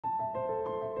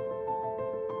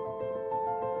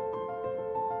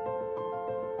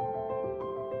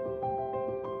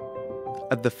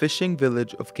At the fishing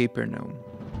village of Capernaum,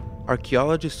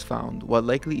 archaeologists found what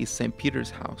likely is St. Peter's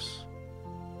house.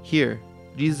 Here,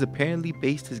 Jesus apparently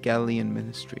based his Galilean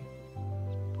ministry.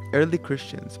 Early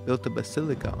Christians built a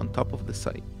basilica on top of the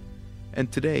site,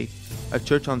 and today, a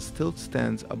church on stilts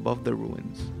stands above the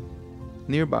ruins.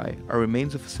 Nearby are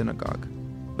remains of a synagogue,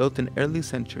 built in early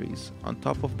centuries on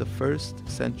top of the 1st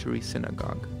century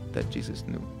synagogue that Jesus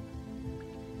knew.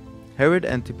 Herod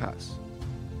Antipas,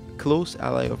 a close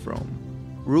ally of Rome,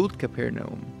 ruled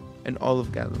Capernaum and all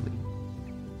of Galilee.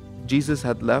 Jesus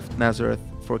had left Nazareth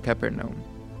for Capernaum,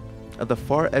 at the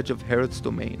far edge of Herod's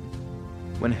domain,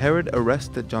 when Herod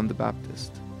arrested John the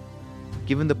Baptist.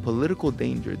 Given the political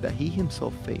danger that he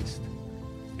himself faced,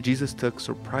 Jesus took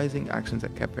surprising actions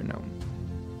at Capernaum.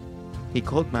 He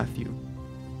called Matthew,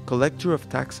 collector of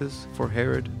taxes for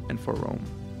Herod and for Rome,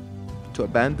 to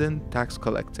abandon tax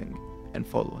collecting and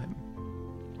follow him.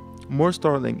 More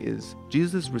startling is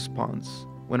Jesus' response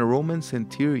when a Roman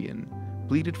centurion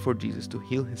pleaded for Jesus to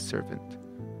heal his servant.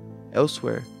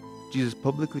 Elsewhere, Jesus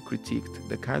publicly critiqued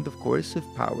the kind of coercive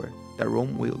power that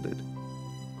Rome wielded.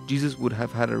 Jesus would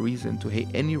have had a reason to hate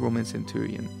any Roman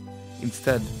centurion.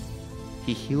 Instead,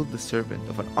 he healed the servant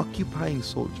of an occupying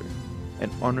soldier and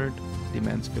honored the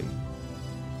man's faith.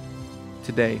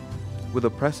 Today, with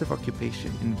oppressive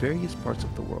occupation in various parts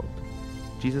of the world,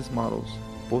 Jesus models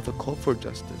both a call for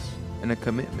justice and a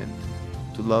commitment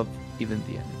to love even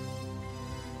the enemy.